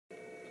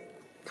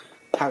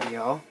Howdy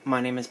y'all,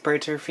 my name is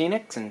Praetor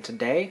Phoenix, and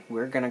today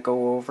we're going to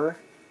go over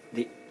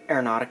the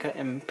Aeronautica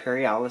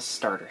Imperialis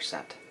starter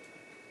set.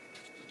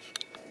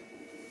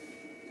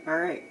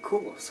 Alright,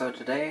 cool, so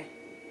today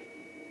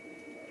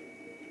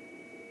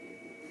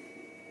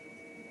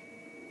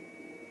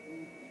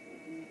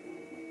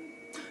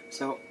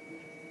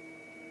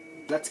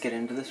let's get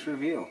into this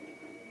review.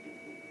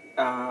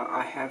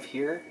 I have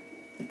here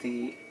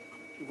the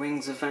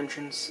Wings of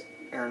Vengeance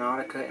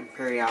Aeronautica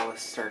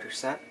Imperialis starter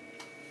set.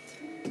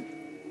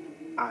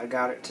 I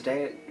got it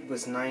today. It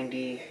was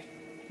 $90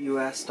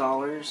 US.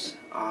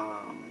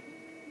 I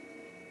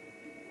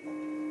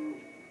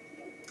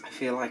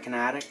feel like an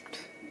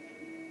addict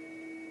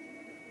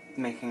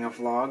making a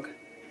vlog.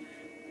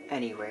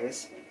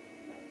 Anyways,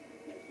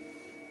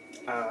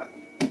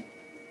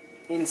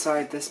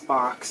 inside this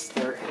box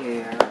there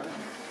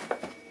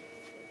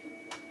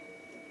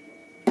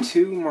are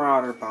 2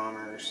 Marauder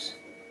bombers,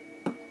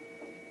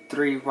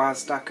 3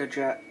 Wagdaka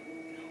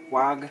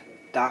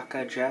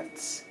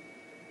jets,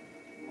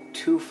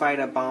 2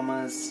 fighter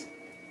bombers,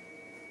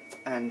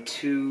 and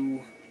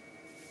 2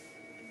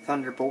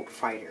 Thunderbolt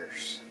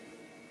fighters.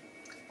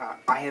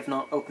 I have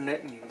not opened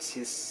it, and you can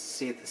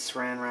see the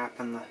saran wrap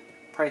and the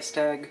price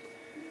tag.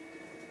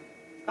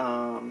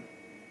 I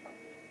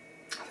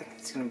think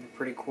it's going to be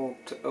pretty cool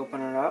to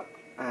open it up,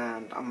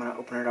 and I'm going to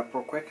open it up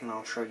real quick and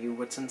I'll show you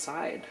what's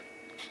inside.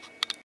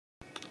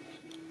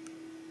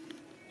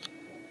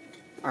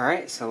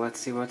 Alright, so let's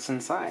see what's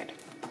inside.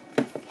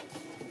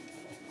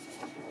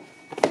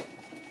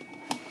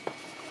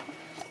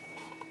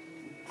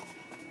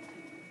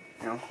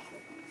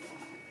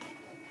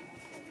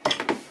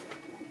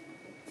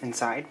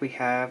 Inside we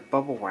have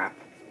bubble wrap.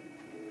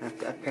 I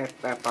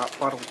bought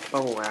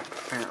bubble wrap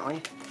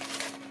apparently.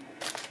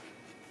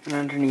 And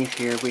underneath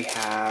here we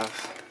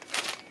have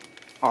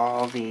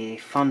all the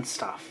fun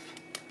stuff.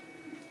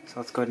 So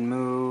let's go ahead and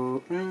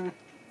move.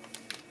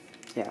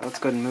 Let's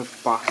go ahead and move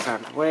the box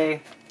out of the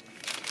way.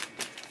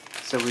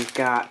 So we've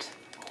got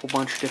a whole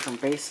bunch of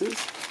different bases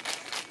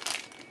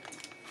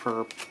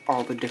for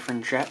all the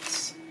different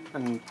jets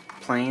and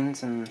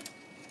planes and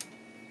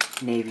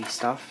Navy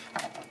stuff.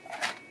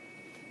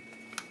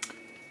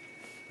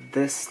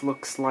 This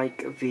looks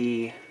like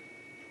the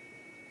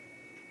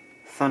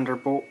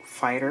Thunderbolt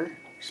fighter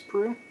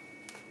sprue,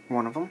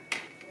 one of them.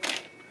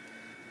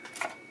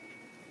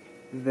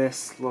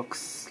 This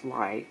looks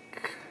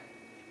like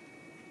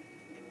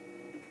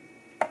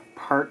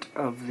part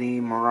of the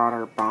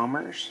Marauder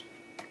bombers.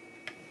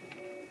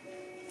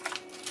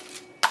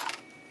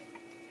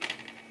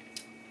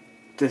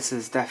 This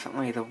is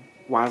definitely the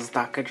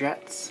Wagdaka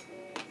jets.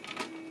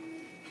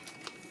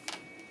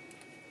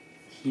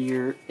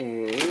 Here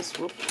is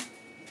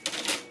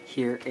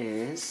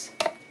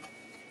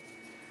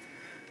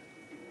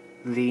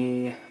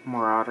the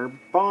Marauder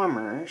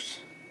bombers.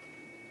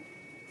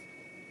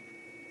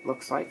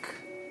 Looks like,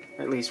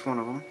 at least one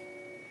of them.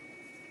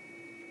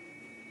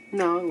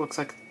 No, it looks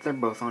like they're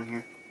both on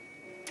here.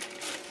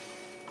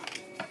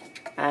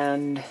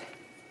 And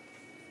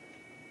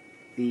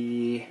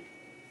the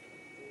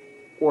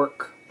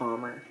orc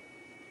bomber.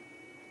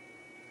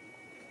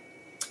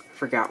 I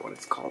forgot what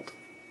it's called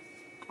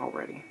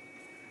already.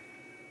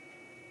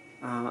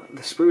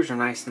 The sprues are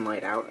nice and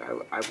laid out,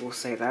 I will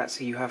say that.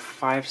 So you have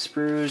 5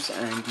 sprues,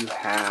 and you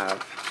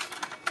have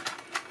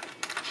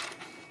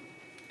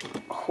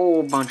a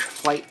whole bunch of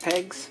flight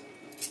pegs.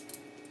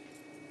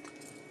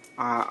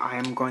 I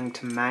am going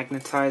to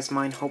magnetize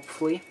mine,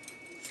 hopefully.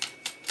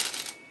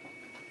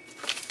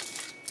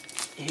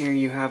 Here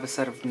you have a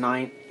set of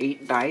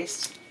 8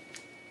 dice.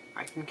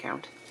 I can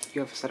count.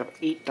 You have a set of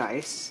 8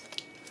 dice.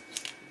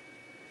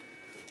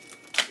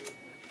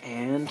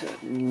 And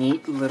a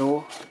neat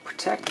little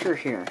protector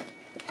here.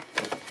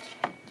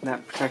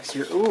 That protects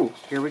your... Ooh,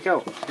 here we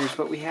go. Here's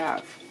what we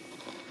have.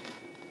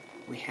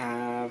 We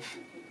have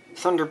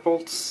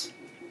Thunderbolts,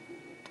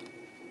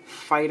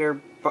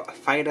 fighter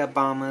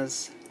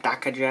bombers,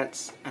 Daka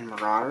jets, and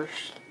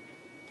Marauders.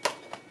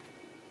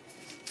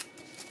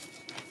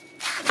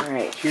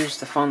 Alright, here's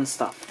the fun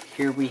stuff.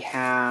 Here we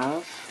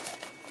have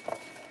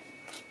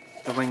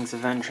the Wings of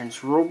Vengeance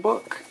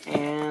rulebook,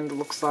 and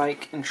looks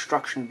like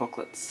instruction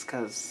booklets,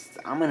 because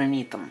I'm going to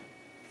need them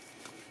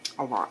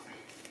a lot.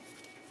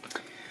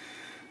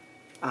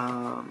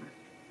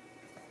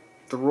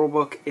 The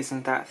rulebook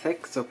isn't that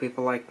thick, so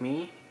people like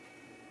me,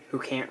 who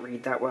can't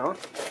read that well,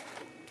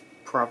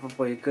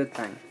 probably a good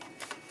thing.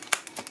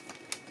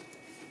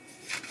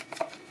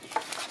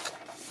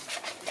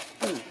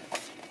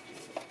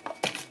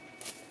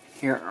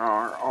 Here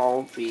are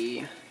all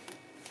the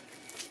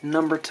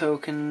number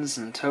tokens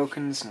and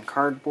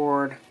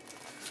cardboard.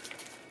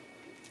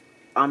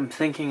 I'm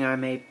thinking I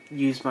may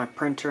use my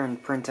printer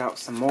and print out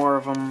some more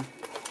of them.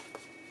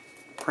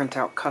 Print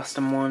out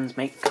custom ones,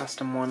 make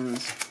custom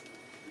ones.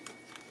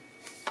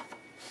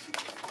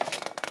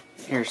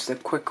 Here's the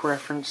quick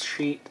reference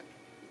sheet,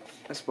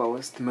 as well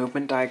as the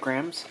movement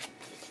diagrams.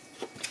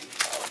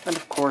 And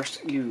of course,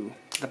 the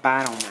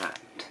battle mat.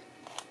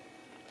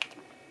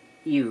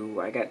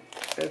 I got,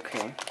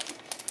 okay.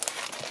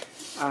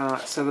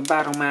 So the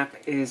battle map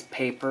is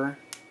paper.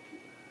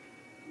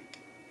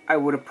 I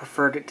would have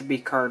preferred it to be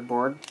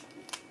cardboard,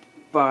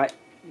 but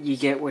you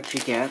get what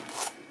you get.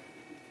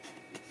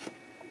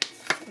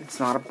 It's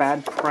not a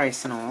bad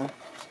price and all.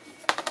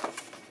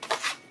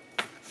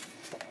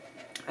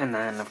 And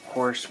then, of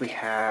course, we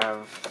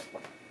have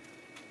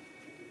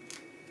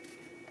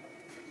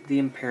the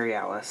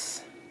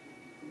Imperialis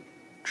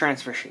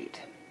transfer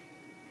sheet.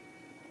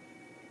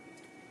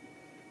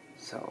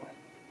 So,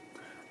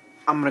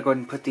 I'm going to go ahead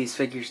and put these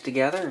figures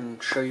together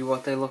and show you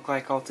what they look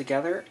like all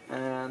together,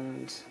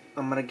 and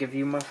I'm going to give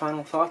you my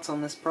final thoughts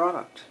on this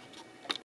product.